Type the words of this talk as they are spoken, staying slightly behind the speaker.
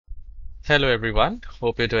Hello everyone,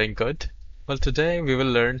 hope you're doing good. Well, today we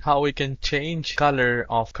will learn how we can change color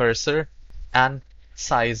of cursor and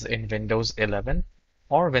size in Windows 11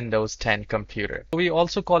 or Windows 10 computer. We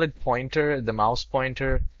also call it pointer, the mouse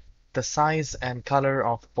pointer. The size and color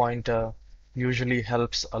of pointer usually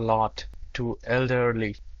helps a lot to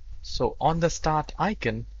elderly. So on the start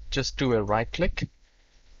icon, just do a right click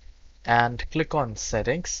and click on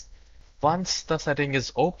settings. Once the setting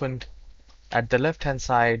is opened, at the left hand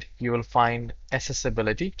side, you will find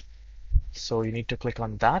accessibility. So you need to click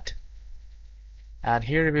on that. And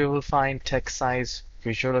here we will find text size,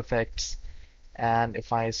 visual effects. And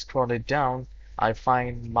if I scroll it down, I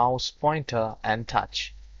find mouse pointer and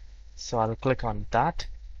touch. So I'll click on that.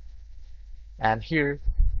 And here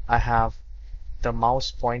I have the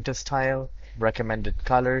mouse pointer style, recommended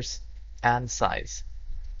colors, and size.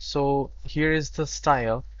 So here is the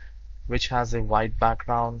style, which has a white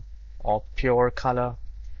background or pure color,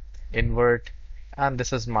 invert, and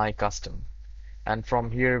this is my custom. And from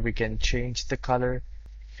here we can change the color.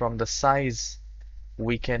 From the size,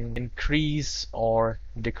 we can increase or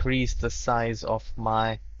decrease the size of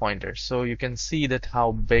my pointer. So you can see that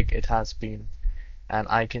how big it has been, and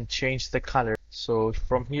I can change the color. So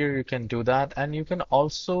from here you can do that, and you can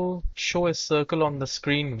also show a circle on the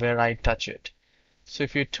screen where I touch it. So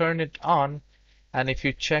if you turn it on and if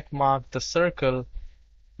you check mark the circle,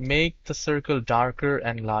 make the circle darker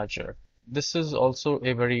and larger. This is also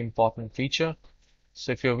a very important feature.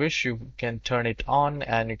 So if you wish, you can turn it on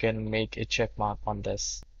and you can make a check mark on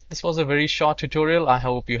this. This was a very short tutorial. I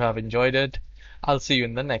hope you have enjoyed it. I'll see you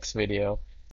in the next video.